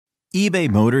eBay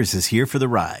Motors is here for the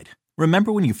ride.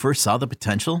 Remember when you first saw the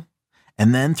potential?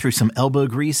 And then through some elbow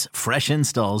grease, fresh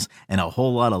installs, and a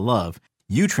whole lot of love,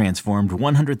 you transformed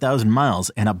 100,000 miles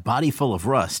and a body full of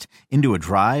rust into a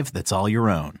drive that's all your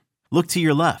own. Look to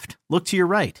your left. Look to your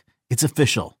right. It's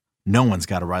official. No one's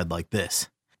got a ride like this.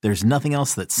 There's nothing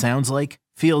else that sounds like,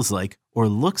 feels like, or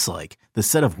looks like the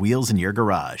set of wheels in your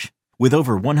garage. With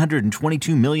over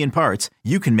 122 million parts,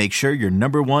 you can make sure your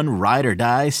number one ride or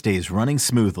die stays running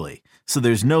smoothly. So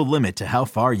there's no limit to how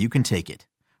far you can take it.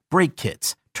 Brake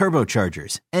kits,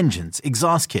 turbochargers, engines,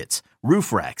 exhaust kits,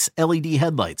 roof racks, LED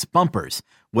headlights, bumpers,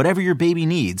 whatever your baby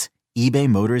needs, eBay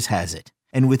Motors has it.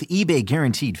 And with eBay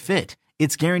Guaranteed Fit,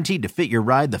 it's guaranteed to fit your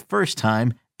ride the first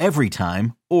time, every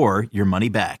time, or your money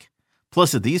back.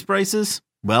 Plus at these prices,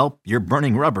 well, you're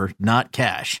burning rubber, not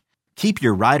cash. Keep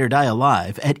your ride or die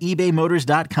alive at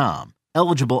ebaymotors.com.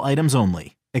 Eligible items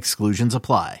only. Exclusions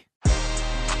apply.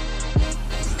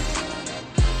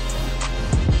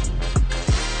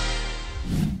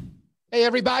 Hey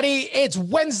everybody, it's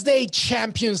Wednesday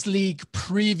Champions League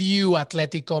preview.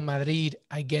 Atletico Madrid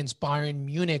against Bayern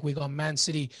Munich. We got Man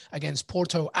City against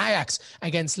Porto, Ajax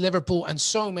against Liverpool, and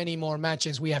so many more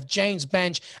matches. We have James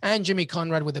Bench and Jimmy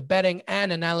Conrad with the betting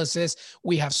and analysis.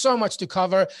 We have so much to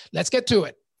cover. Let's get to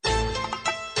it.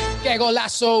 Que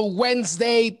Golazo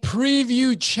Wednesday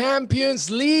preview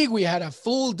Champions League. We had a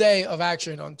full day of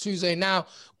action on Tuesday. Now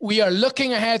we are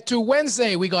looking ahead to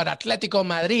Wednesday. We got Atletico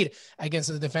Madrid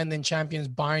against the defending champions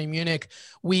Bayern Munich.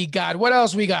 We got, what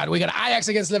else we got? We got Ajax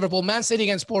against Liverpool, Man City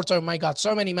against Porto. My God,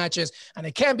 so many matches, and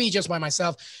it can't be just by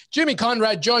myself. Jimmy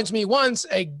Conrad joins me once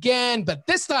again, but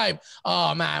this time,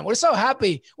 oh man, we're so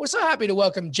happy. We're so happy to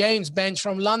welcome James Bench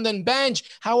from London. Bench,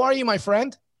 how are you, my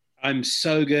friend? I'm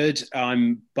so good.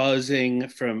 I'm buzzing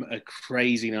from a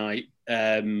crazy night.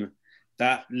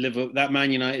 That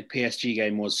Man United PSG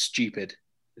game was stupid. It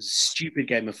was a stupid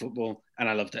game of football, and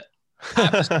I loved it.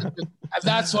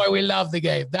 That's why we love the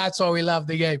game. That's why we love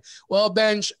the game. Well,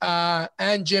 Bench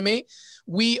and Jimmy,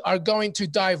 we are going to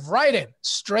dive right in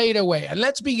straight away. And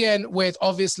let's begin with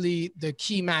obviously the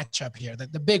key matchup here,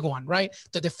 the big one, right?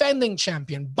 The defending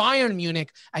champion, Bayern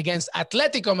Munich against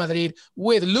Atletico Madrid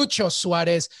with Lucho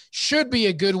Suarez. Should be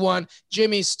a good one.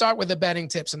 Jimmy, start with the betting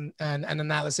tips and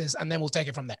analysis, and then we'll take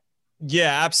it from there.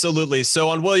 Yeah, absolutely. So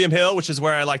on William Hill, which is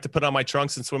where I like to put on my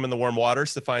trunks and swim in the warm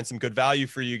waters to find some good value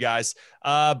for you guys.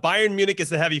 Bayern Munich is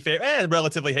the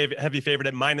relatively heavy favorite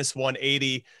at minus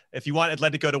 180. If you want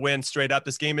Atletico to win straight up,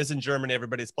 this game is in Germany.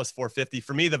 Everybody's plus 450.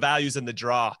 For me, the value's in the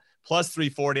draw, plus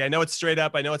 340. I know it's straight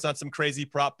up. I know it's not some crazy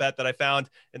prop bet that I found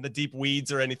in the deep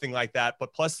weeds or anything like that,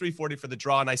 but plus 340 for the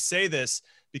draw. And I say this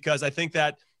because I think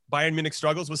that Bayern Munich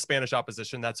struggles with Spanish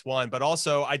opposition. That's one. But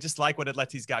also, I just like what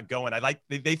Atleti's got going. I like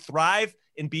they thrive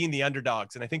in being the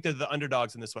underdogs. And I think they're the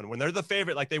underdogs in this one. When they're the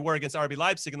favorite, like they were against RB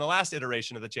Leipzig in the last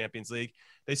iteration of the Champions League,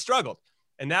 they struggled.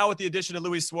 And now with the addition of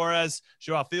Luis Suarez,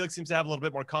 Joao Felix seems to have a little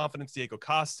bit more confidence. Diego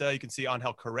Costa, you can see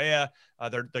Angel Correa,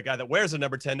 the guy that wears the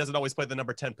number 10, doesn't always play the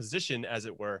number 10 position, as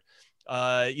it were.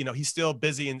 He's still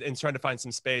busy and trying to find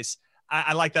some space.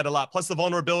 I like that a lot. Plus the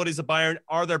vulnerabilities of Bayern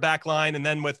are their back line. And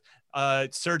then with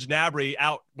Serge Gnabry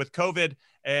out with COVID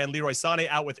and Leroy Sané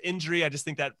out with injury, I just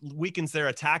think that weakens their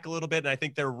attack a little bit. And I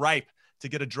think they're ripe to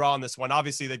get a draw on this one.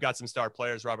 Obviously, they've got some star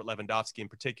players, Robert Lewandowski in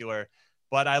particular.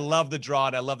 But I love the draw,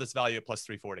 and I love this value at plus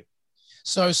 340.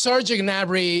 So Serge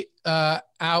Gnabry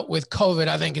out with COVID,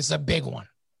 I think is a big one,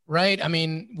 right? I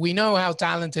mean, we know how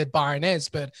talented Bayern is,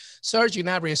 but Serge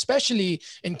Gnabry, especially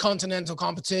in continental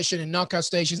competition and knockout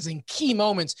stations in key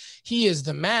moments, he is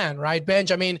the man, right,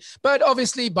 Benj? I mean, but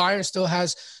obviously Bayern still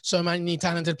has so many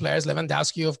talented players,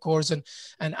 Lewandowski, of course, and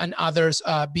others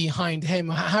behind him.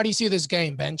 How do you see this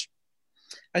game, Benj?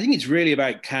 I think it's really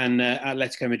about can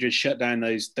Atletico Madrid shut down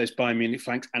those Bayern Munich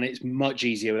flanks, and it's much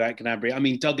easier without Gnabry. I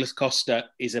mean, Douglas Costa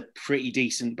is a pretty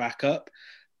decent backup,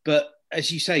 but as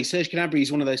you say, Serge Gnabry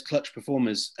is one of those clutch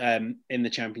performers in the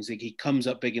Champions League. He comes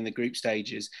up big in the group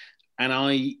stages, and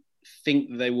I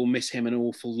think they will miss him a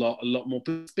lot more,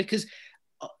 because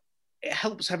it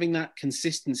helps having that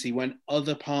consistency when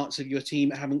other parts of your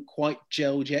team haven't quite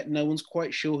gelled yet. No one's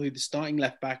quite sure who the starting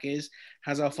left back is.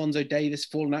 Has Alphonso Davies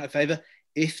fallen out of favour?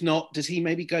 If not, does he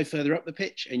maybe go further up the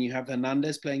pitch and you have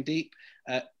Hernandez playing deep?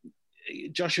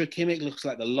 Joshua Kimmich looks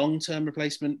like the long-term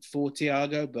replacement for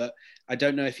Thiago, but I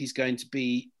don't know if he's going to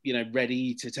be,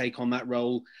 ready to take on that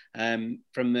role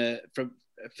for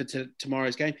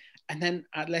tomorrow's game. And then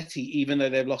Atleti, even though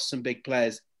they've lost some big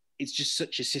players, it's just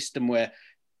such a system where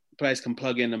players can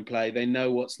plug in and play. They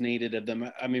know what's needed of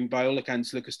them. I mean, by all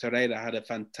accounts, Lucas Torreira had a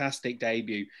fantastic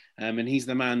debut, and he's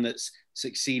the man that's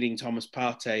succeeding Thomas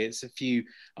Partey. It's a few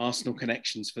Arsenal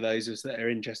connections for those of us that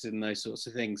are interested in those sorts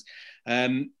of things.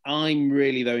 I'm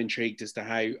really, though, intrigued as to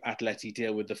how Atleti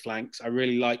deal with the flanks. I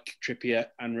really like Trippier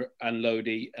and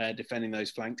Lodi defending those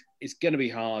flanks. It's going to be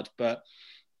hard, but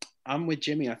I'm with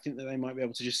Jimmy. I think that they might be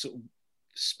able to just sort of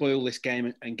spoil this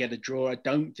game and get a draw. I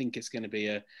don't think it's going to be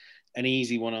an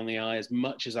easy one on the eye as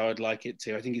much as I would like it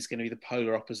to. I think it's going to be the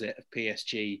polar opposite of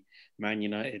PSG, Man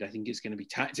United. I think it's going to be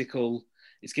tactical.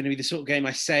 It's going to be the sort of game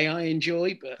I say I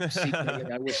enjoy, but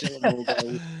I wish there were more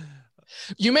goals.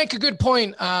 You make a good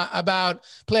point about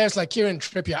players like Kieran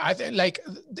Trippier. I think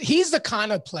he's the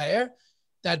kind of player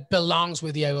that belongs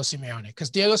with Diego Simeone, because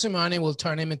Diego Simeone will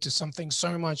turn him into something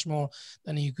so much more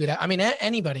than he could. I mean,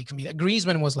 anybody can be that.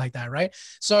 Griezmann was like that, right?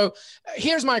 So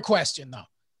here's my question, though.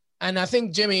 And I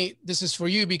think, Jimmy, this is for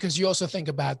you because you also think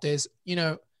about this. You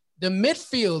know, the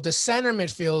midfield, the center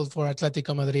midfield for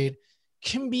Atletico Madrid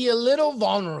can be a little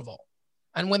vulnerable.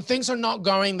 And when things are not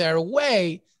going their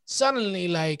way,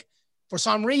 suddenly, for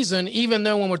some reason, even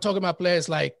though when we're talking about players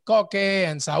like Koke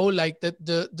and Saul,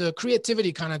 the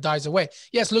creativity kind of dies away.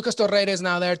 Yes, Lucas Torreira is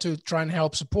now there to try and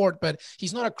help support, but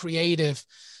he's not a creative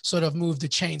sort of move the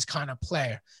chains kind of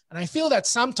player. And I feel that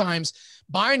sometimes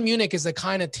Bayern Munich is the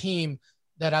kind of team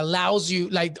that allows you,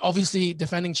 obviously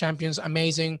defending champions,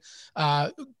 amazing,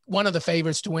 one of the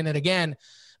favorites to win it again,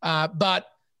 but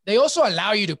they also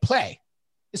allow you to play,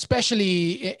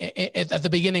 especially at the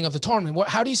beginning of the tournament.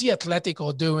 How do you see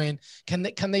Atletico doing?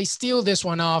 Can they steal this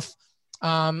one off?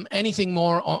 Anything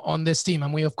more on this team?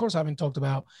 And we, of course, haven't talked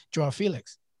about Joao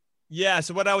Felix. Yeah,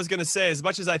 so what I was going to say, as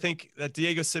much as I think that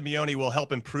Diego Simeone will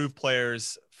help improve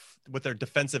players with their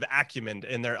defensive acumen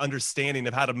and their understanding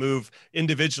of how to move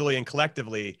individually and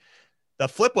collectively, the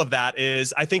flip of that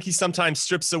is I think he sometimes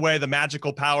strips away the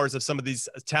magical powers of some of these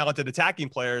talented attacking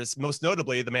players, most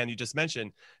notably the man you just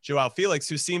mentioned, Joao Felix,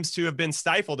 who seems to have been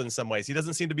stifled in some ways. He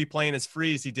doesn't seem to be playing as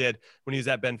free as he did when he was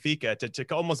at Benfica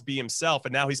to almost be himself.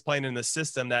 And now he's playing in a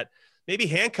system that maybe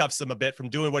handcuffs him a bit from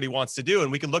doing what he wants to do.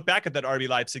 And we can look back at that RB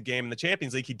Leipzig game in the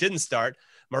Champions League. He didn't start.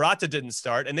 Morata didn't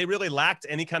start, and they really lacked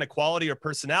any kind of quality or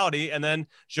personality. And then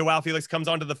Joao Felix comes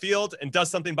onto the field and does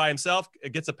something by himself.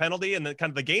 It gets a penalty, and then kind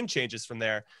of the game changes from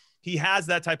there. He has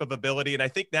that type of ability. And I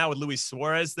think now with Luis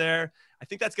Suarez there, I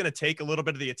think that's going to take a little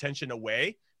bit of the attention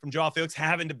away from Joao Felix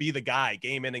having to be the guy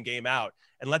game in and game out,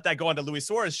 and let that go onto Luis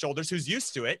Suarez's shoulders, who's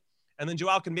used to it. And then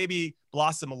Joao can maybe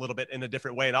blossom a little bit in a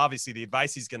different way. And obviously the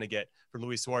advice he's going to get from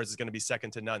Luis Suarez is going to be second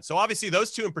to none. So obviously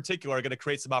those two in particular are going to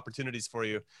create some opportunities for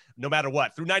you no matter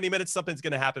what. Through 90 minutes, something's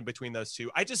going to happen between those two.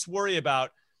 I just worry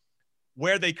about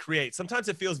where they create. Sometimes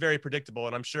it feels very predictable,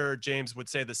 and I'm sure James would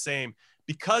say the same,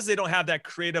 because they don't have that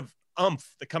creative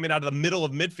umph that coming out of the middle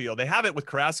of midfield. They have it with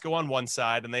Carrasco on one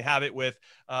side, and they have it with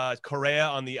Correa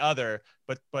on the other.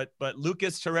 But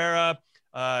Lucas Torreira,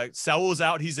 Saul's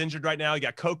out. He's injured right now. You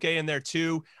got Koke in there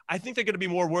too. I think they're going to be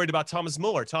more worried about Thomas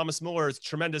Muller. Thomas Muller is a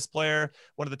tremendous player,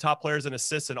 one of the top players in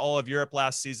assists in all of Europe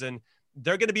last season.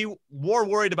 They're going to be more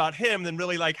worried about him than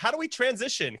really how do we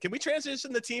transition? Can we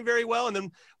transition the team very well? And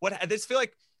then I just feel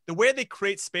like the way they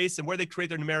create space and where they create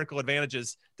their numerical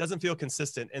advantages doesn't feel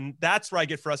consistent. And that's where I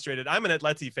get frustrated. I'm an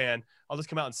Atleti fan. I'll just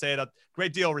come out and say it. A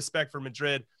great deal of respect for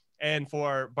Madrid and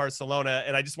for Barcelona.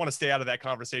 And I just want to stay out of that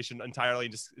conversation entirely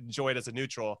and just enjoy it as a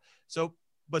neutral. So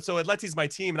Atleti's my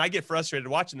team, and I get frustrated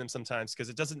watching them sometimes because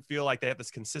it doesn't feel like they have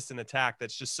this consistent attack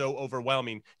that's just so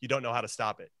overwhelming. You don't know how to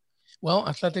stop it. Well,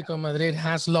 Atletico Madrid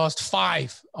has lost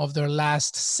 5 of their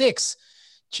last 6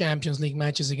 Champions League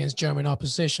matches against German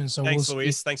opposition. So thanks,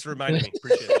 Luis. Thanks for reminding me.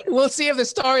 Appreciate it. We'll see if the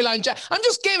storyline. I'm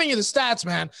just giving you the stats,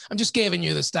 man. I'm just giving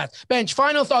you the stats. Bench,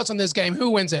 final thoughts on this game.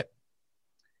 Who wins it?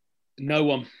 No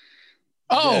one.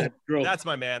 Oh, yeah, that's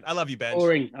my man. I love you, Ben.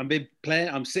 Boring.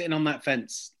 I'm sitting on that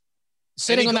fence.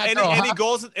 Any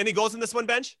goals in this one,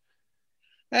 Bench?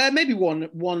 Maybe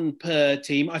one per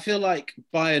team. I feel like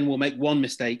Bayern will make one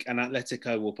mistake and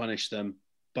Atletico will punish them.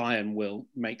 Bayern will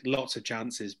make lots of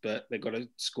chances, but they've got to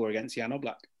score against Jan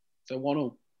Oblak. So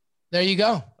 1-1. There you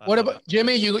go. What about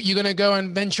Jimmy? You going to go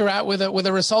and venture out with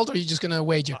a result, or are you just going to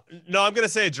wager? No, I'm going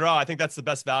to say a draw. I think that's the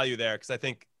best value there because I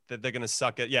think that they're going to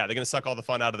suck it. Yeah, they're going to suck all the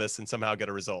fun out of this and somehow get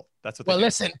a result. That's what. Well,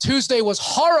 listen, Tuesday was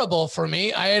horrible for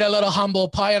me. I ate a little humble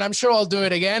pie, and I'm sure I'll do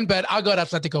it again. But I'll go to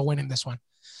Atletico winning this one.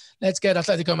 Let's get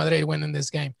Atletico Madrid winning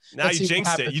this game. Now you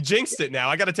jinxed it. You jinxed it now.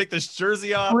 I got to take this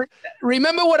jersey off.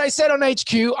 Remember what I said on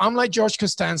HQ? I'm like George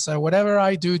Costanza. Whatever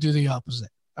I do the opposite.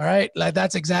 All right?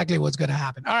 That's exactly what's going to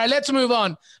happen. All right, let's move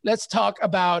on. Let's talk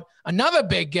about another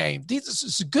big game. This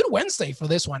is a good Wednesday for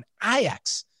this one.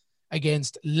 Ajax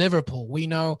against Liverpool. We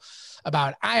know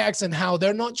about Ajax and how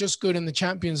they're not just good in the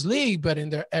Champions League, but in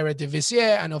their Eredivisie,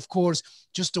 and of course,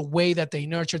 just the way that they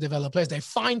nurture, develop players. They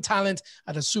find talent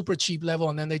at a super cheap level,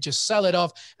 and then they just sell it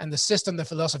off, and the system, the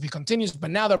philosophy continues.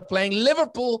 But now they're playing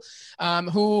Liverpool,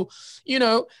 who,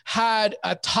 had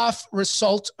a tough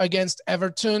result against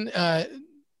Everton,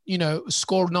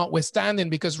 score notwithstanding,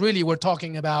 because really we're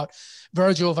talking about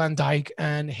Virgil van Dijk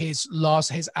and his loss,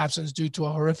 his absence due to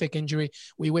a horrific injury.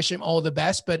 We wish him all the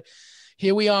best, but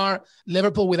here we are,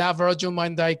 Liverpool without Virgil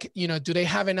van Dijk. Do they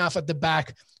have enough at the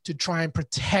back to try and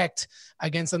protect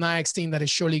against an Ajax team that is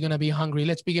surely going to be hungry?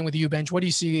 Let's begin with you, Bench. What do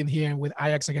you see in here with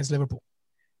Ajax against Liverpool?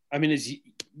 I mean,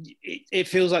 it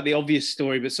feels like the obvious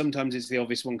story, but sometimes it's the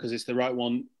obvious one because it's the right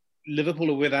one.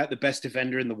 Liverpool are without the best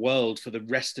defender in the world for the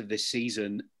rest of this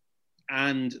season,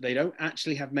 and they don't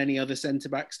actually have many other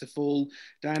centre-backs to fall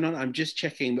down on. I'm just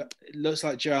checking, but it looks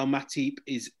like Joel Matip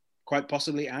is quite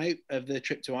possibly out of the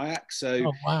trip to Ajax.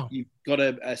 So You've got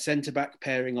a centre-back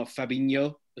pairing of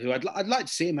Fabinho, who I'd like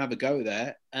to see him have a go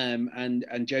there, and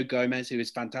Joe Gomez, who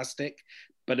is fantastic,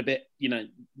 but a bit,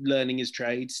 learning his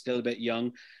trade, still a bit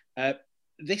young.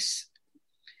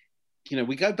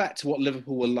 We go back to what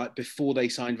Liverpool were like before they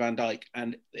signed Van Dijk,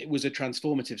 and it was a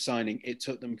transformative signing. It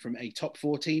took them from a top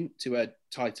 4 team to a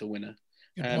title winner.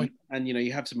 And,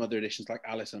 you have some other additions like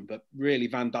Alisson, but really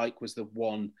Van Dijk was the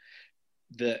one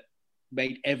that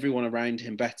made everyone around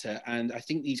him better. And I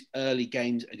think these early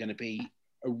games are going to be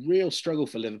a real struggle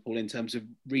for Liverpool in terms of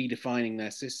redefining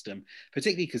their system,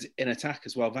 particularly because in attack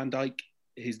as well, Van Dijk,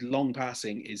 his long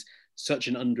passing is such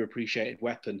an underappreciated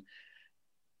weapon.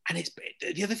 And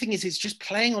the other thing is, it's just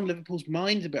playing on Liverpool's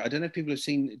mind a bit. I don't know if people have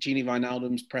seen Gini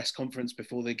Wijnaldum's press conference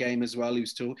before the game as well.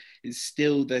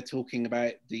 They're talking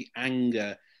about the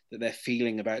anger that they're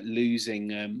feeling about losing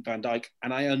Van Dijk.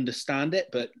 And I understand it,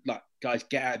 but guys,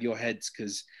 get out of your heads,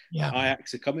 because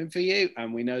Ajax are coming for you.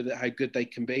 And we know that how good they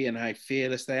can be and how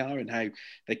fearless they are and how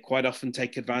they quite often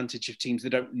take advantage of teams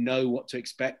that don't know what to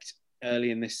expect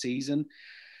early in this season.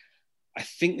 I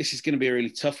think this is going to be a really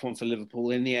tough one for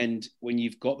Liverpool. In the end, when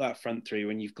you've got that front three,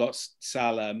 when you've got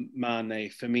Salah, Mane,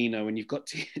 Firmino, when you've got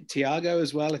Thiago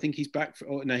as well, I think he's back.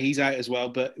 He's out as well.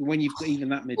 But when you've got even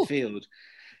that midfield,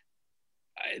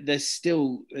 there's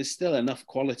still enough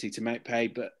quality to make pay.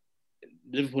 But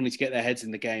Liverpool need to get their heads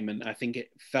in the game. And I think it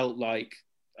felt like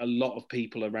a lot of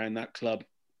people around that club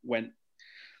went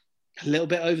a little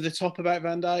bit over the top about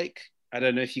Van Dijk. I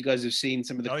don't know if you guys have seen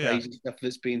some of the crazy stuff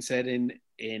that's being said in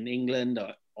England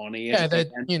or on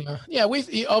ESPN.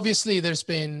 We've obviously there's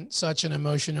been such an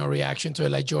emotional reaction to it.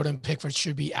 Like Jordan Pickford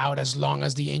should be out as long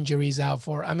as the injury's out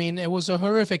for. I mean, it was a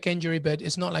horrific injury, but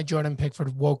it's not like Jordan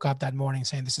Pickford woke up that morning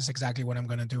saying this is exactly what I'm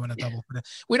going to do in a double.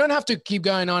 We don't have to keep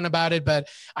going on about it, but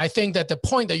I think that the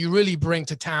point that you really bring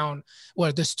to town,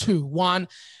 well, there's two. One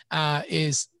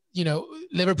is,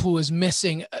 Liverpool is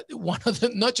missing one of the,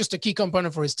 not just a key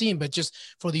component for his team, but just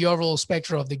for the overall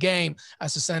spectrum of the game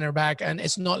as a center back. And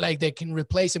it's not like they can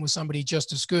replace him with somebody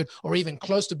just as good or even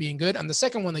close to being good. And the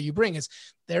second one that you bring is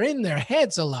they're in their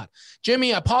heads a lot.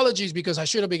 Jimmy, apologies because I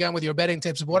should have begun with your betting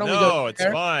tips. Why don't we go? No, it's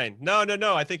fine. No.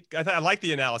 I think I like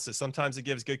the analysis. Sometimes it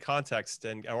gives good context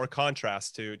or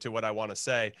contrast to what I want to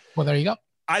say. Well, there you go.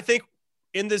 I think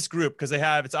in this group, because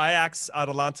it's Ajax,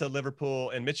 Atalanta,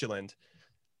 Liverpool, and Midtjylland.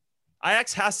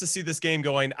 Ajax has to see this game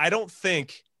going. I don't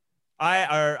think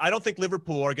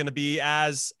Liverpool are going to be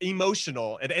as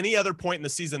emotional at any other point in the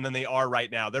season than they are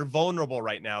right now. They're vulnerable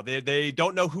right now. They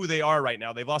don't know who they are right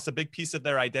now. They've lost a big piece of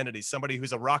their identity, somebody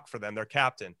who's a rock for them, their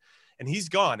captain. And he's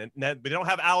gone. And they don't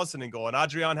have Alisson in goal. And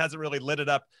Adrian hasn't really lit it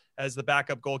up as the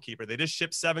backup goalkeeper. They just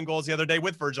shipped 7 goals the other day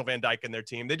with Virgil van Dijk in their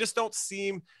team. They just don't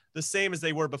seem the same as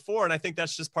they were before. And I think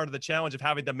that's just part of the challenge of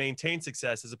having to maintain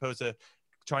success as opposed to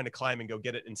trying to climb and go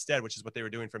get it instead, which is what they were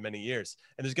doing for many years.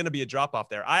 And there's going to be a drop off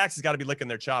there. Ajax has got to be licking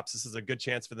their chops. This is a good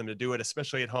chance for them to do it,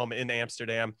 especially at home in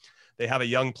Amsterdam. They have a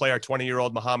young player,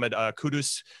 20-year-old Mohamed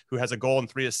Kudus, who has a goal and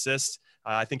 3 assists.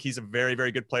 I think he's a very,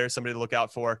 very good player, somebody to look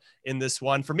out for in this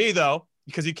one. For me, though,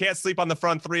 because you can't sleep on the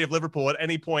front three of Liverpool at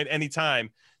any point, any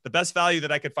time, the best value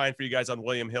that I could find for you guys on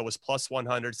William Hill was plus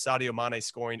 100, Sadio Mane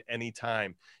scoring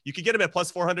anytime. You could get him at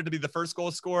plus 400 to be the first goal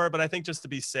scorer, but I think just to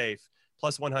be safe,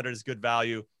 plus 100 is good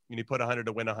value. You put 100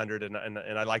 to win 100, and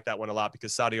I like that one a lot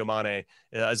because Sadio Mane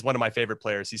is one of my favorite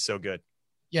players. He's so good.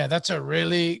 Yeah, that's a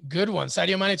really good one.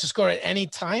 Sadio Mane to score at any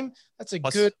time. That's a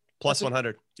good plus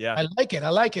 100. Yeah, I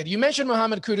like it. You mentioned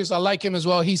Mohamed Kudus. I like him as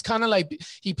well. He's kind of like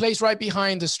he plays right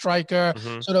behind the striker,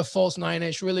 sort of false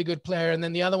nine-ish. Really good player. And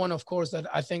then the other one, of course, that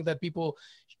I think that people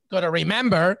got to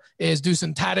remember is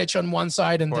Dusan Tadic on one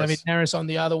side and David Neres on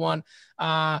the other one.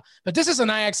 But this is an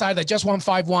Ajax side that just won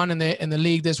 5-1 in the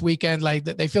league this weekend. Like,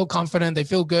 they feel confident, they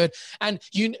feel good, and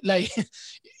you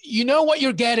know what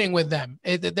you're getting with them.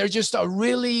 They're just a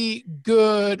really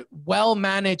good,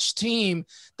 well-managed team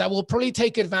that will probably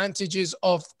take advantages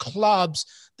of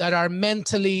clubs that are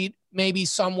mentally maybe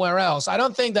somewhere else. I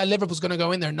don't think that Liverpool's going to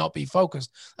go in there and not be focused.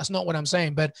 That's not what I'm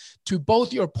saying. But to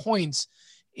both your points,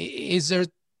 is there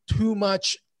too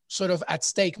much sort of at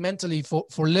stake mentally for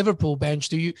Liverpool bench?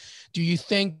 Do you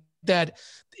think that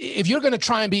if you're going to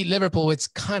try and beat Liverpool, it's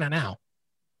kind of now?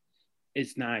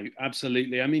 It's now,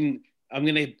 absolutely. I mean, I'm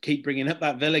going to keep bringing up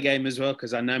that Villa game as well,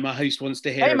 because I know my host wants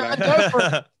to hear about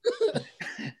it.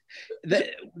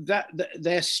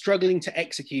 They're struggling to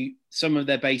execute some of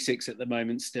their basics at the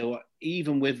moment still.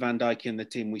 Even with Van Dijk in the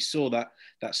team, we saw that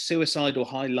suicidal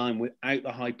high line without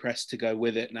the high press to go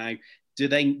with it. Now, do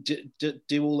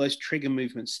all those trigger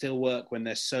movements still work when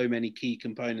there's so many key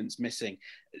components missing?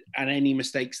 And any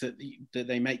mistakes that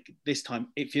they make this time,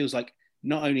 it feels like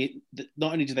not only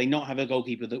do they not have a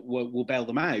goalkeeper that will bail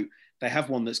them out, they have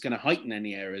one that's going to heighten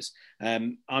any errors.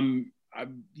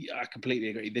 I completely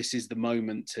agree. This is the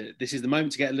moment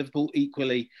to get Liverpool.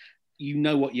 Equally, you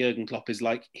know what Jurgen Klopp is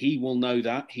like. He will know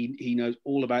that. He knows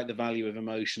all about the value of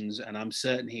emotions, and I'm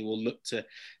certain he will look to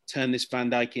turn this Van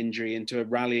Dijk injury into a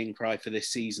rallying cry for this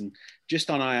season.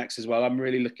 Just on Ajax as well, I'm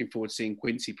really looking forward to seeing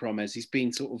Quincy Promes. He's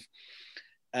been sort of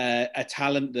a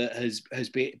talent that has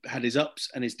had his ups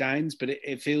and his downs, but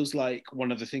it feels like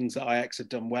one of the things that Ajax have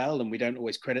done well, and we don't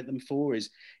always credit them for, is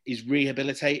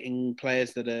rehabilitating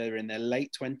players that are in their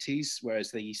late 20s,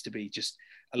 whereas they used to be just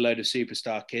a load of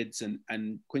superstar kids.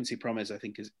 And Quincy Promes, I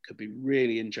think, could be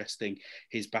really interesting,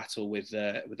 his battle with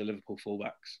the Liverpool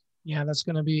fullbacks. Yeah, that's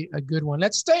going to be a good one.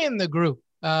 Let's stay in the group.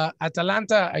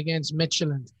 Atalanta against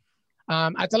Midtjylland.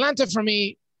 Atalanta, for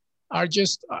me, I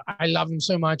love them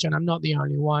so much, and I'm not the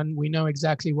only one. We know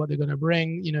exactly what they're going to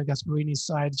bring. You know, Gasperini's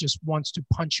side just wants to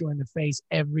punch you in the face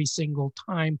every single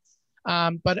time.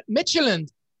 But Midtjylland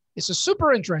is a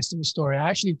super interesting story. I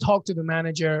actually talked to the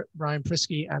manager, Brian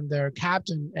Prisky, and their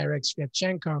captain, Eric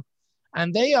Sviatchenko,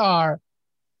 and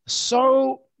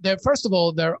first of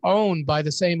all, they're owned by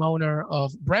the same owner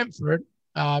of Brentford,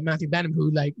 Matthew Benham,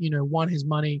 who won his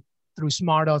money through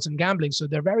smart odds and gambling. So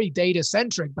they're very data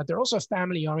centric, but they're also a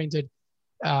family oriented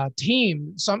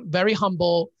team, some very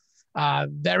humble,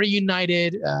 very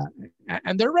united,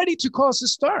 and they're ready to cause a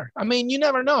stir. I mean, you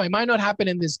never know. It might not happen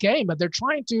in this game, but they're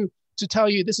trying to tell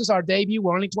you, this is our debut.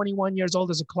 We're only 21 years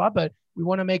old as a club, but we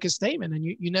want to make a statement, and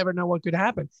you never know what could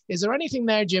happen. Is there anything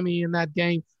there, Jimmy, in that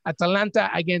game?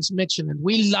 Atalanta against Midtjylland.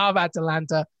 We love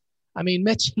Atalanta. I mean,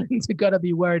 Midtjylland's got to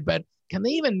be worried, but can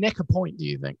they even nick a point, do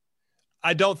you think?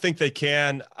 I don't think they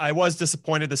can. I was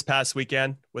disappointed this past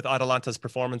weekend with Atalanta's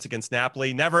performance against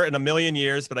Napoli. Never in a million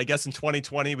years, but I guess in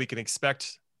 2020 we can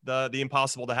expect the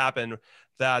impossible to happen,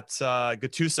 that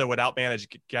Gattuso would outmanage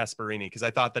Gasperini, because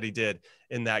I thought that he did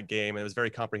in that game. It was a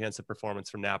very comprehensive performance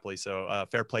from Napoli, so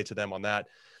fair play to them on that.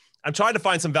 I'm trying to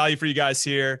find some value for you guys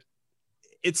here.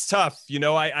 It's tough.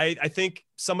 I think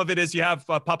some of it is you have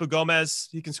Papu Gomez.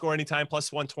 He can score anytime,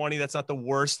 plus 120. That's not the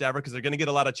worst ever, because they're going to get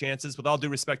a lot of chances. With all due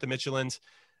respect to Midtjylland,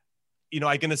 I'm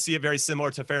going to see it very similar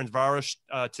to Ferencváros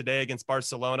today against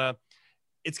Barcelona.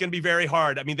 It's going to be very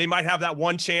hard. I mean, they might have that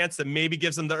one chance that maybe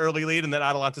gives them the early lead, and then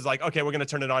Atalanta's like, okay, we're going to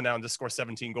turn it on now and just score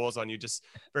 17 goals on you, just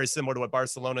very similar to what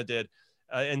Barcelona did.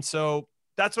 And so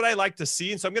that's what I like to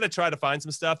see. And so I'm going to try to find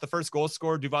some stuff. The first goal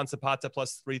scorer, Duvan Zapata,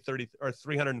 plus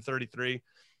 333.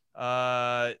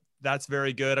 That's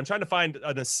very good. I'm trying to find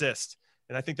an assist,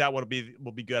 and I think that will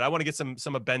be good. I want to get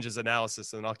some of Benja's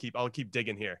analysis, and I'll keep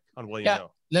digging here on William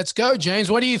Hill. Let's go,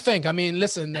 James. What do you think? I mean,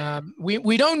 listen,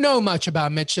 we don't know much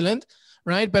about Midtjylland,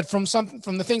 right? But from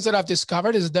the things that I've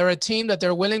discovered, is they're a team that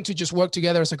they're willing to just work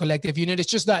together as a collective unit.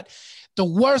 It's just that the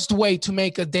worst way to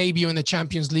make a debut in the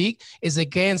Champions League is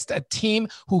against a team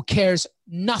who cares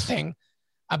nothing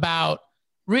about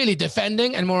really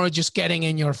defending and more just getting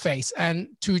in your face. And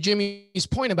to Jimmy's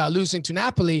point about losing to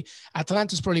Napoli,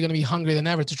 Atalanta's probably going to be hungrier than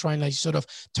ever to try and sort of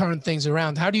turn things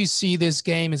around. How do you see this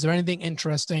game? Is there anything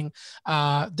interesting,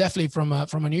 definitely from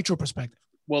a neutral perspective?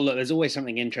 Well, look, there's always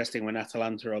something interesting when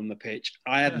Atalanta are on the pitch.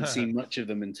 I hadn't seen much of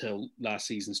them until last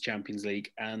season's Champions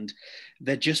League. And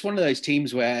they're just one of those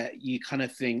teams where you kind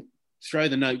of think, throw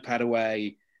the notepad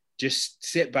away, just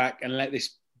sit back and let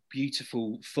this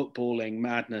beautiful footballing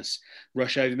madness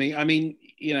rush over me. I mean,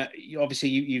 obviously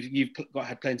you've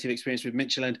had plenty of experience with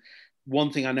Midtjylland.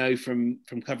 One thing I know from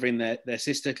covering their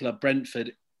sister club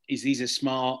Brentford is these are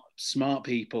smart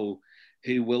people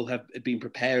who will have been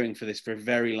preparing for this for a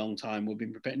very long time. Will be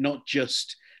prepared not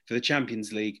just for the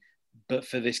Champions League, but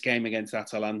for this game against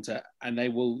Atalanta, and they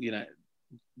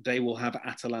will have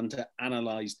Atalanta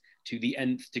analysed to the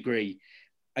nth degree.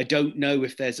 I don't know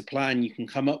if there's a plan you can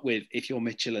come up with if you're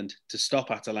Midtjylland to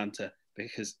stop Atalanta,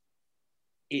 because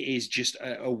it is just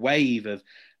a wave of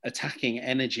attacking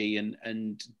energy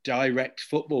and direct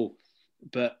football.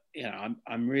 But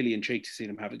I'm really intrigued to see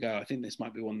them have a go. I think this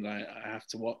might be one that I have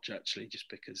to watch, actually, just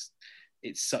because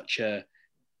it's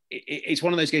it's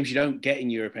one of those games you don't get in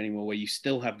Europe anymore, where you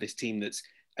still have this team that's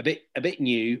a bit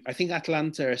new. I think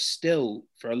Atalanta are still,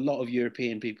 for a lot of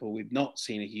European people, we've not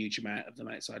seen a huge amount of them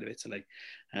outside of Italy,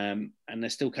 and they're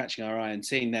still catching our eye. And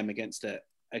seeing them against a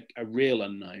real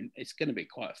unknown, it's going to be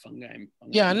quite a fun game.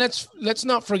 Yeah, and let's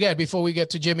not forget, before we get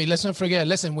to Jimmy, let's not forget,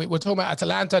 listen, we're talking about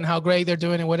Atalanta and how great they're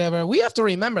doing and whatever. We have to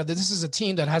remember that this is a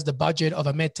team that has the budget of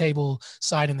a mid-table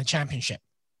side in the Championship.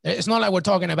 It's not like we're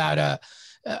talking about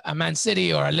a Man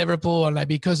City or a Liverpool, or like,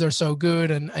 because they're so good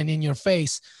and in your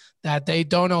face, that they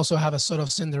don't also have a sort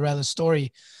of Cinderella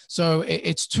story. So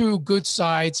it's two good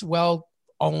sides, well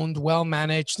owned, well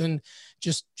managed, and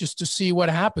just to see what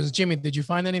happens. Jimmy, did you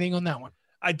find anything on that one?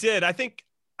 I did. I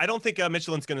don't think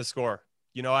Midtjylland's going to score.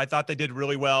 I thought they did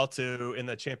really well in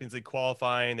the Champions League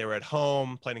qualifying. They were at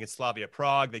home playing against Slavia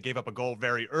Prague. They gave up a goal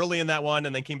very early in that one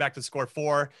and then came back to score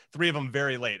 4, 3 of them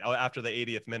very late after the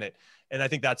 80th minute. And I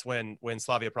think that's when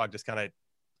Slavia Prague just kind of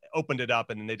opened it up,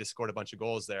 and then they just scored a bunch of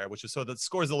goals there, so the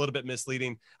score is a little bit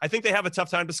misleading. I think they have a tough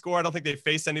time to score. I don't think they've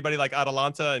faced anybody like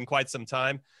Atalanta in quite some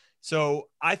time. So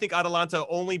I think Atalanta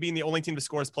being the only team to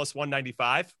score is plus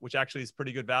 195, which actually is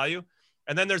pretty good value.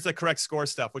 And then there's the correct score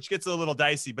stuff, which gets a little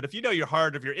dicey. But if you know your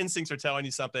heart, if your instincts are telling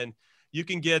you something, you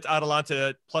can get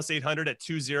Atalanta plus 800 at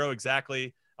 2-0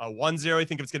 exactly. 1-0, I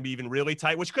think it's going to be even really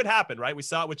tight, which could happen, right? We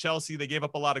saw it with Chelsea. They gave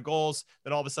up a lot of goals.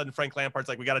 Then all of a sudden, Frank Lampard's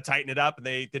like, we got to tighten it up. And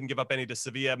they didn't give up any to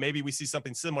Sevilla. Maybe we see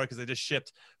something similar because they just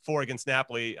shipped 4 against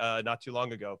Napoli not too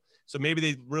long ago. So maybe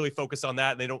they really focus on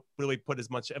that and they don't really put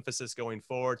as much emphasis going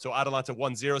forward. So Atalanta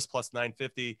 1-0 is plus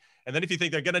 950. And then if you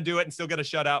think they're going to do it and still get a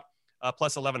shutout,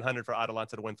 plus 1,100 for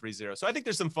Atalanta to win 3-0. So I think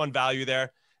there's some fun value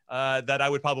there that I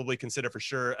would probably consider for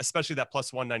sure, especially that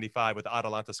plus 195 with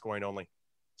Atalanta scoring only.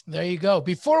 There you go.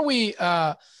 Before we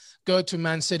go to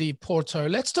Man City, Porto,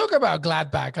 let's talk about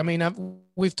Gladbach. I mean,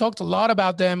 we've talked a lot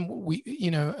about them.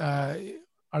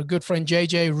 Our good friend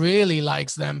JJ really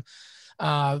likes them.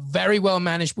 Very well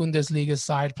managed Bundesliga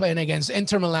side, playing against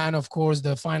Inter Milan, of course,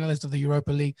 the finalist of the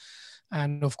Europa League.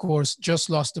 And of course, just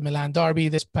lost the Milan derby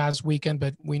this past weekend,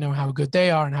 but we know how good they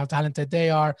are and how talented they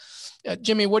are.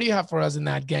 Jimmy, what do you have for us in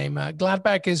that game?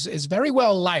 Gladbach is very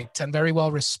well liked and very well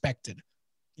respected.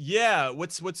 Yeah,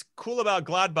 what's cool about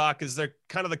Gladbach is they're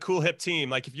kind of the cool hip team.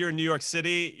 Like if you're in New York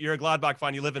City, you're a Gladbach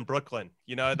fan, you live in Brooklyn.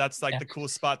 That's like the cool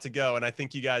spot to go. And I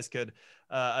think you guys could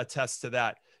attest to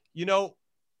that.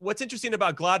 What's interesting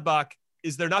about Gladbach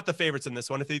is they're not the favorites in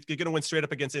this one. If they're going to win straight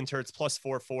up against Inter, it's plus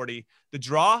 440. The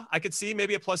draw, I could see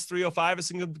maybe a plus 305 is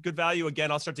some good value.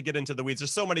 Again, I'll start to get into the weeds.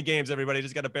 There's so many games, everybody.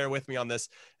 Just got to bear with me on this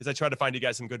as I try to find you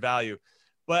guys some good value.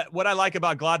 But what I like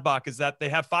about Gladbach is that they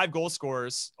have 5 goal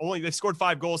scorers. They've scored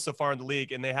 5 goals so far in the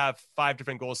league, and they have 5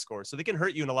 different goal scorers. So they can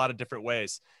hurt you in a lot of different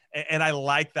ways. And I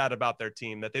like that about their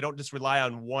team, that they don't just rely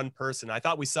on one person. I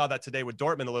thought we saw that today with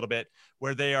Dortmund a little bit,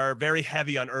 where they are very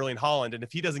heavy on Erling Haaland. And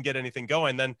if he doesn't get anything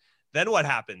going, then what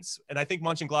happens? And I think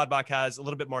Mönchengladbach has a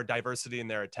little bit more diversity in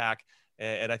their attack.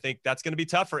 And I think that's going to be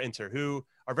tough for Inter, who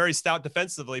are very stout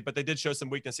defensively, but they did show some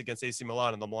weakness against AC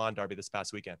Milan in the Milan derby this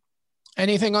past weekend.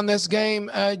 Anything on this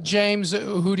game, James?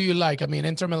 Who do you like? I mean,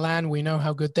 Inter Milan, we know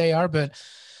how good they are, but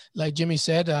like Jimmy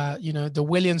said, the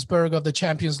Williamsburg of the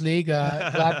Champions League,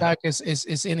 Gladbach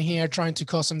is in here trying to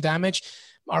cause some damage.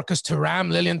 Marcus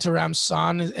Thuram, Lilian Thuram's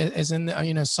son, is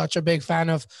in. Such a big fan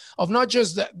of not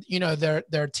just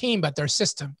their team, but their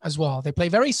system as well. They play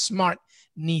very smart,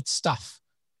 neat stuff.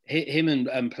 Him and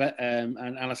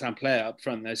Alassane Plea up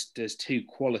front. There's 2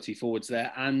 quality forwards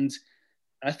there, and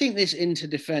I think this Inter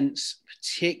defence,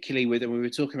 particularly and we were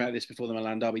talking about this before the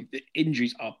Milan derby, the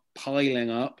injuries are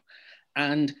piling up.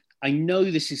 And I know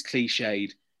this is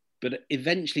cliched, but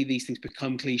eventually these things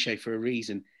become cliche for a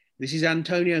reason. This is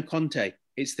Antonio Conte.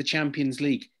 It's the Champions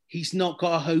League. He's not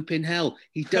got a hope in hell.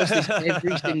 He does this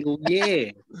every single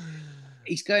year.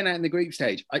 He's going out in the group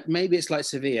stage. Maybe it's like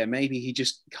Sevilla. Maybe he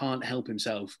just can't help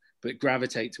himself but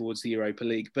gravitate towards the Europa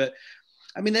League. But,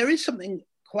 I mean, there is something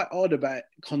quite odd about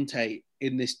Conte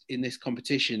in this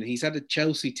competition. He's had a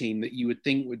Chelsea team that you would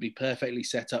think would be perfectly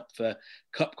set up for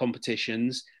cup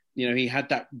competitions. He had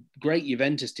that great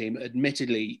Juventus team.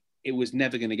 Admittedly, it was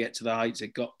never going to get to the heights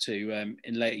it got to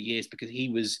in later years because he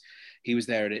was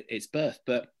there at its birth.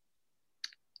 But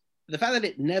the fact that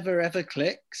it never ever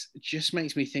clicks just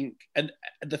makes me think, and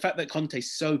the fact that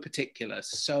Conte's so particular,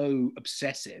 so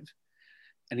obsessive,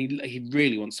 and he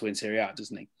really wants to win Serie A,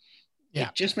 doesn't he? Yeah.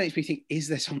 It just makes me think, is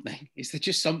there something? Is there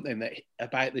just something that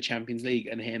about the Champions League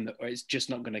and him that, or it's just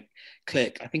not going to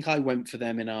click? I think I went for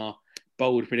them in our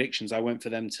bold predictions. I went for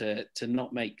them to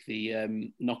not make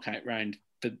the knockout round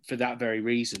for that very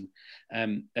reason.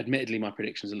 Admittedly, my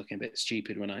predictions are looking a bit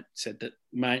stupid when I said that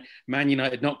Man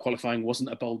United not qualifying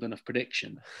wasn't a bold enough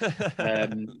prediction.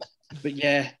 But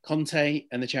yeah, Conte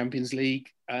and the Champions League,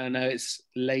 I know it's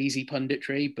lazy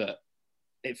punditry, but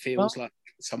it feels like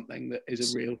something that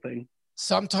is a real thing.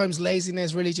 Sometimes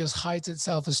laziness really just hides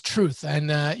itself as truth. And,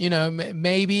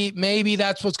 maybe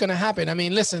that's what's going to happen. I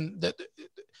mean, listen,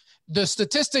 the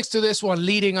statistics to this one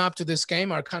leading up to this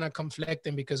game are kind of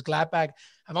conflicting because Gladbach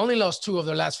have only lost 2 of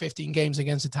their last 15 games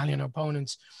against Italian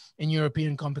opponents in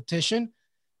European competition.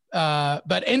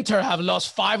 But Inter have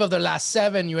lost 5 of their last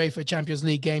 7 UEFA Champions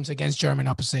League games against German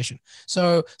opposition.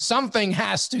 So something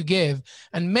has to give.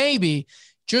 And maybe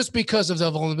just because of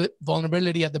the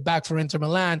vulnerability at the back for Inter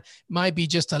Milan might be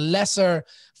just a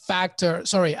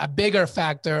bigger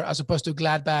factor as opposed to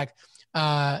Gladbach,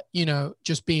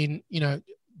 just being,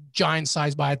 giant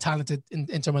sized by a talented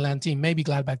Inter Milan team. Maybe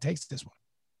Gladbach takes this one.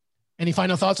 Any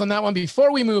final thoughts on that one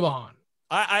before we move on?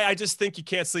 I just think you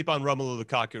can't sleep on Romelu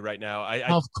Lukaku right now.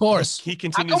 Of course. He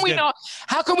continues.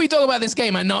 How can we talk about this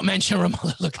game and not mention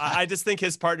Romelu Lukaku? I just think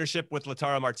his partnership with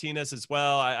Lautaro Martinez as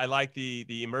well. I like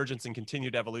the emergence and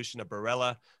continued evolution of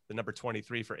Barella, the number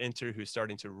 23 for Inter, who's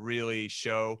starting to really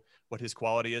show what his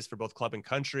quality is for both club and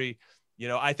country.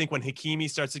 I think when Hakimi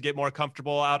starts to get more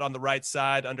comfortable out on the right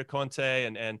side under Conte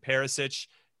and Perisic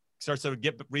starts to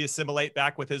reassimilate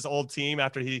back with his old team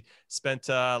after he spent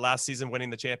last season winning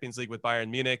the Champions League with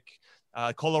Bayern Munich.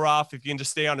 Kolarov, if you can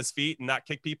just stay on his feet and not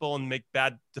kick people and make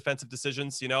bad defensive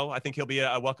decisions, I think he'll be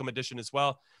a welcome addition as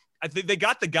well. I think they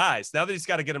got the guys. Now that he's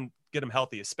got to get them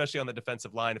healthy, especially on the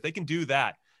defensive line. If they can do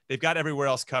that, they've got everywhere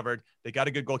else covered. They got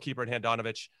a good goalkeeper in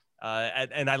Handanovic.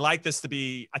 And I like this to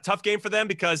be a tough game for them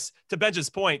because, to Benja's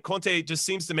point, Conte just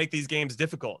seems to make these games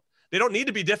difficult. They don't need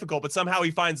to be difficult, but somehow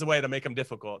he finds a way to make them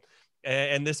difficult.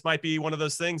 And this might be one of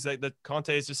those things that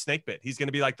Conte is just snake bit. He's going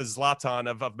to be like the Zlatan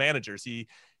of managers.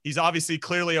 He's obviously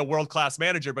clearly a world-class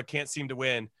manager, but can't seem to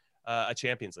win a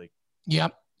Champions League.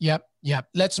 Yep.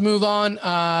 Let's move on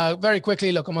very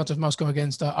quickly. Lokomotiv Moscow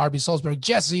against RB Salzburg.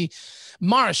 Jesse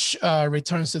Marsch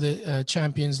returns to the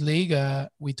Champions League.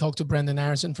 We talked to Brendan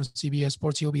Harrison for CBS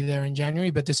Sports. He'll be there in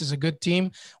January, but this is a good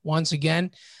team once again.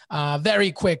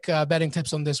 Very quick betting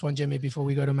tips on this one, Jimmy, before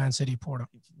we go to Man City Porto.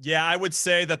 Yeah, I would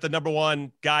say that the number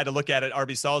one guy to look at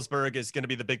RB Salzburg is going to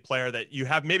be the big player that you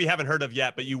maybe haven't heard of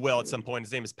yet, but you will at some point.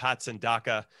 His name is Patson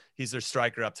Daka. He's their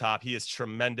striker up top. He is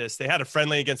tremendous. They had a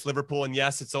friendly against Liverpool, and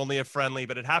yes, it's only a friendly,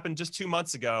 but it happened just 2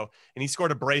 months ago, and he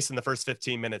scored a brace in the first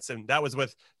 15 minutes, and that was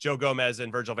with Joe Gomez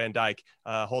and Virgil van Dijk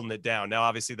holding it down. Now,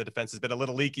 obviously, the defense has been a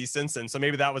little leaky since then, so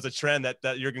maybe that was a trend that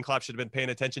Jurgen Klopp should have been paying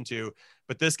attention to,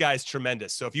 but this guy's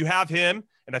tremendous. So if you have him,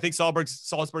 and I think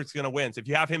Salzburg's going to win, so if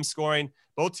you have him scoring,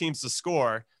 both teams to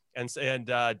score, and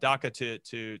Daka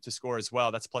to score as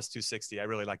well, that's plus 260. I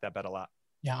really like that bet a lot.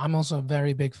 Yeah, I'm also a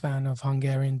very big fan of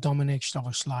Hungarian Dominik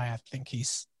Szoboszlai. I think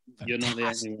he's fantastic. You're not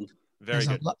the only one. Very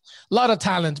good. A lot of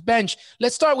talent. Bench,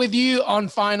 let's start with you on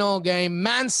final game.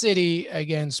 Man City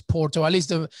against Porto, at least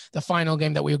the final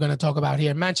game that we're going to talk about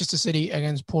here. Manchester City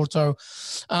against Porto.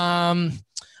 A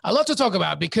lot to talk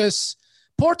about because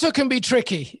Porto can be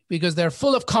tricky because they're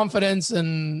full of confidence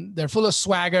and they're full of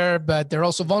swagger, but they're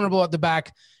also vulnerable at the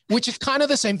back, which is kind of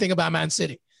the same thing about Man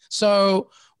City.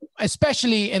 So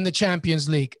especially in the Champions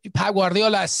League, Pep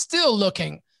Guardiola is still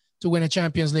looking to win a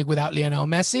Champions League without Lionel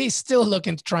Messi, still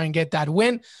looking to try and get that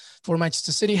win for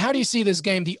Manchester City. How do you see this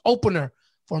game, the opener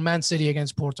for Man City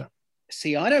against Porto?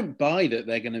 See, I don't buy that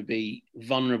they're going to be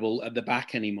vulnerable at the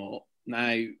back anymore.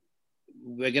 Now,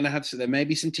 there may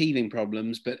be some teething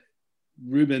problems, but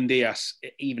Ruben Dias,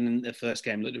 even in the first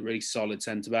game, looked a really solid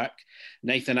centre-back.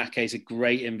 Nathan Ake is a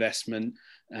great investment.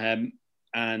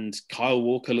 And Kyle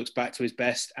Walker looks back to his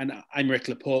best. And Aymeric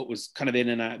Laporte was kind of in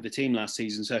and out of the team last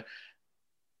season. So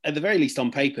at the very least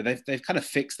on paper, they've kind of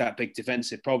fixed that big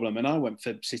defensive problem. And I went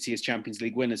for City as Champions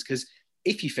League winners because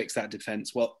if you fix that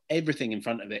defence, well, everything in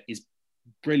front of it is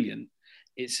brilliant.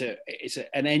 It's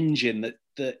an engine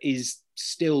that is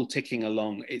still ticking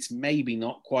along. It's maybe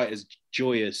not quite as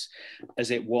joyous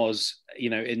as it was,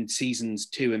 in seasons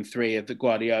 2 and 3 of the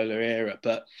Guardiola era,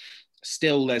 but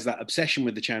still there's that obsession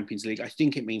with the Champions League. I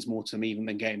think it means more to them even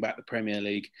than getting back the Premier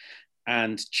League,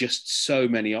 and just so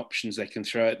many options they can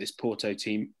throw at this Porto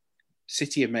team.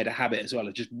 City have made a habit as well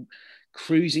of just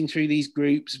cruising through these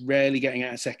groups, rarely getting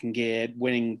out of second gear,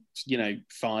 winning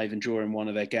 5 and drawing one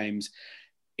of their games.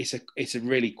 It's a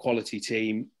really quality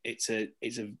team. It's a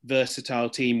versatile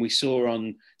team. We saw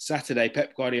on Saturday,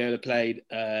 Pep Guardiola played,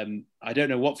 I don't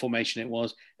know what formation it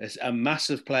was. There's a mass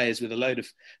of players with a load of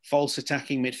false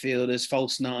attacking midfielders,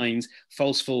 false nines,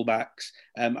 false fullbacks.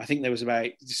 I think there was about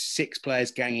 6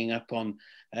 players ganging up on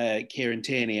Kieran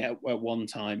Tierney at one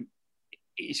time.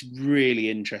 It's really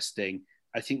interesting.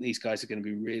 I think these guys are going to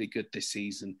be really good this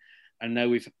season. I know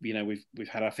we've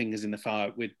had our fingers in the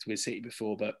fire with City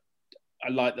before, but I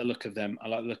like the look of them. I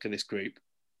like the look of this group.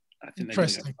 I think they're going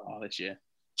to go far this year.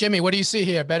 Jimmy, what do you see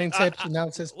here? Betting tips,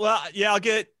 analysis? Well, yeah,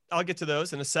 I'll get to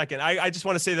those in a second. I just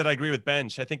want to say that I agree with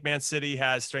Benj. I think Man City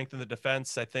has strengthened the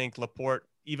defense. I think Laporte,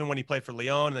 even when he played for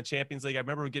Lyon in the Champions League, I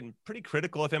remember getting pretty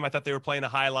critical of him. I thought they were playing a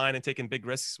high line and taking big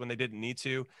risks when they didn't need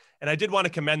to. And I did want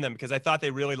to commend them because I thought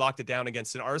they really locked it down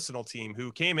against an Arsenal team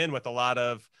who came in with a lot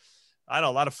of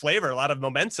flavor, a lot of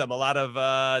momentum, a lot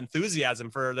of enthusiasm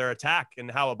for their attack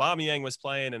and how Aubameyang was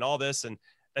playing and all this. And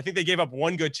I think they gave up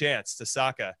one good chance to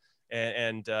Saka,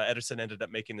 and Ederson ended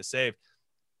up making the save.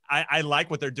 I like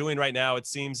what they're doing right now. It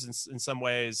seems in some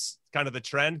ways kind of the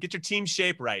trend. Get your team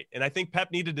shape right. And I think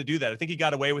Pep needed to do that. I think he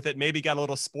got away with it. Maybe got a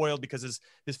little spoiled because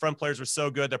his front players were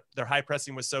so good. Their high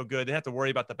pressing was so good. They didn't have to worry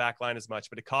about the back line as much,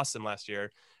 but it cost them last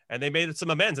year. And they made some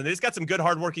amends. And they just got some good,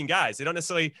 hardworking guys. They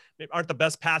aren't the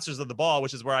best passers of the ball,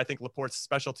 which is where I think Laporte's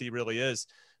specialty really is.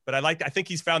 But I think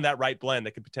he's found that right blend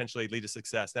that could potentially lead to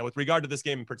success. Now, with regard to this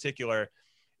game in particular,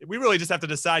 we really just have to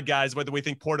decide, guys, whether we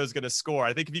think Porto's going to score.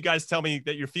 I think if you guys tell me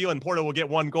that you're feeling Porto will get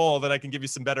 1 goal, then I can give you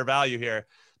some better value here.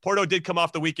 Porto did come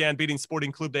off the weekend beating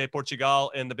Sporting Clube de Portugal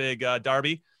in the big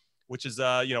derby, which is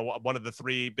one of the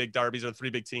 3 big derbies or 3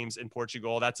 big teams in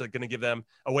Portugal. That's going to give them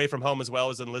away from home as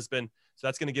well as in Lisbon. So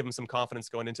that's going to give them some confidence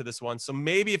going into this one. So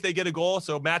maybe if they get a goal,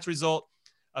 so match result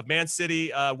of Man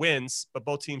City wins, but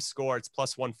both teams score, it's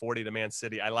plus 140 to Man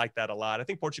City. I like that a lot. I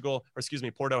think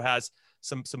Porto has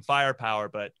some firepower,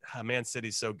 but Man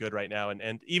City's so good right now.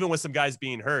 And even with some guys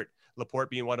being hurt, Laporte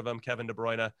being one of them, Kevin De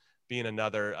Bruyne being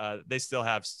another, they still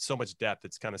have so much depth.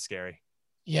 It's kind of scary.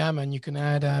 Yeah, man, you can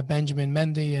add Benjamin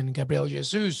Mendy and Gabriel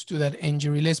Jesus to that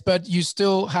injury list, but you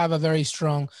still have a very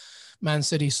strong Man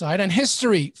City side, and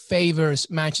history favors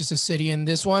Manchester City in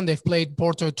this one. They've played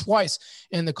Porto twice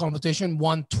in the competition,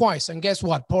 won twice. And guess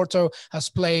what? Porto has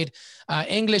played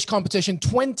English competition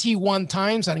 21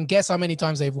 times, and guess how many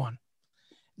times they've won?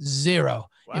 0.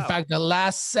 Wow. In fact, the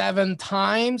last 7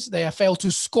 times they have failed to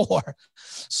score.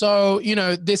 So,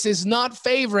 this is not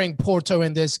favoring Porto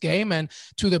in this game. And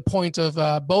to the point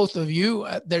of both of you,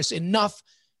 there's enough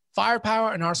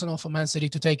firepower and arsenal for Man City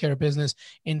to take care of business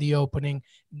in the opening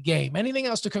game. Anything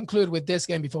else to conclude with this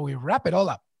game before we wrap it all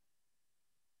up?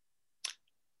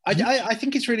 I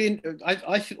think it's really,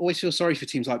 I always feel sorry for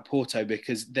teams like Porto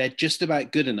because they're just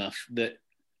about good enough that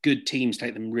good teams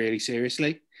take them really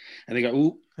seriously. And they go,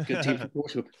 oh, good team for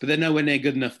Portugal. But they're nowhere near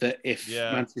good enough that if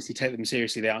Man City take them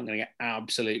seriously, they aren't going to get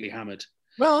absolutely hammered.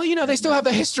 Well, they still have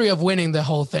the history of winning the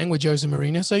whole thing with Jose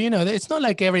Mourinho. So, it's not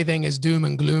like everything is doom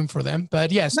and gloom for them.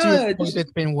 But yes,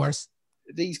 it's been worse.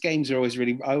 These games are always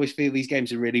I always feel these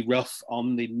games are really rough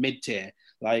on the mid-tier.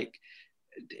 Like,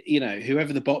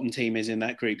 whoever the bottom team is in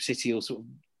that group, City will sort of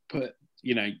put,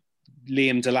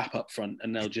 Liam Delap up front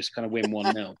and they'll just kind of win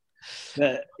 1-0.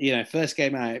 But, first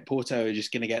game out, Porto are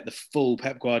just going to get the full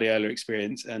Pep Guardiola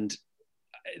experience. And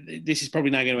this is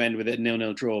probably now going to end with a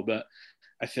 0-0 draw, but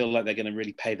I feel like they're going to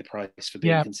really pay the price for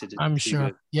being considered. I'm sure.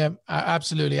 Good. Yeah,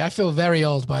 absolutely. I feel very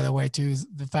old, by the way, too.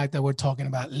 The fact that we're talking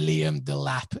about Liam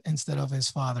Delap instead of his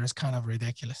father is kind of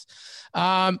ridiculous.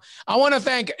 I want to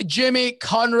thank Jimmy,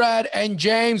 Conrad, and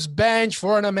James Bench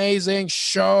for an amazing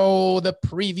show, the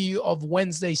preview of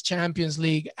Wednesday's Champions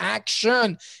League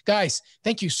action. Guys,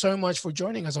 thank you so much for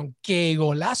joining us on Que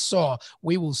Golazo.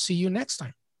 We will see you next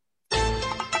time.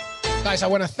 Guys, I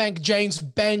want to thank James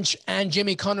Bench and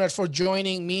Jimmy Conrad for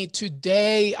joining me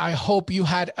today. I hope you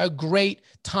had a great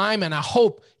time, and I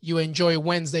hope you enjoy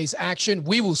Wednesday's action.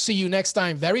 We will see you next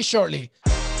time very shortly.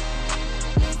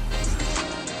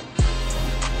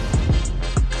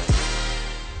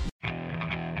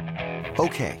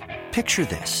 Okay, picture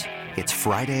this. It's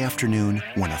Friday afternoon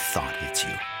when a thought hits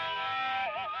you.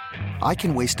 I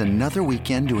can waste another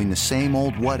weekend doing the same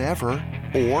old whatever,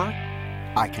 or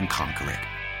I can conquer it.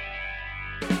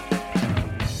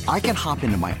 I can hop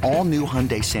into my all-new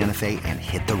Hyundai Santa Fe and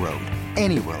hit the road.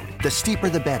 Any road. The steeper,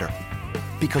 the better.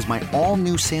 Because my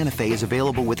all-new Santa Fe is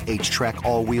available with H-Track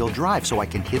all-wheel drive, so I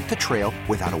can hit the trail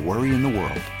without a worry in the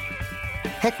world.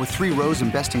 Heck, with 3 rows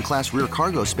and best-in-class rear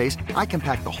cargo space, I can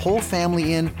pack the whole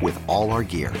family in with all our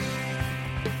gear.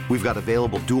 We've got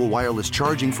available dual wireless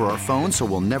charging for our phones, so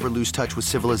we'll never lose touch with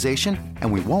civilization, and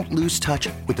we won't lose touch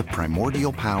with the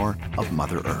primordial power of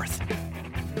Mother Earth.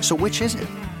 So which is it?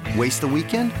 Waste the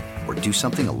weekend or do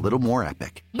something a little more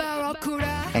epic?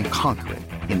 And conquer it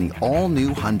in the all-new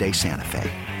Hyundai Santa Fe.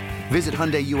 Visit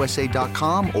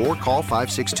HyundaiUSA.com or call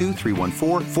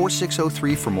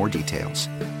 562-314-4603 for more details.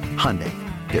 Hyundai,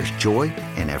 there's joy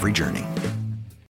in every journey.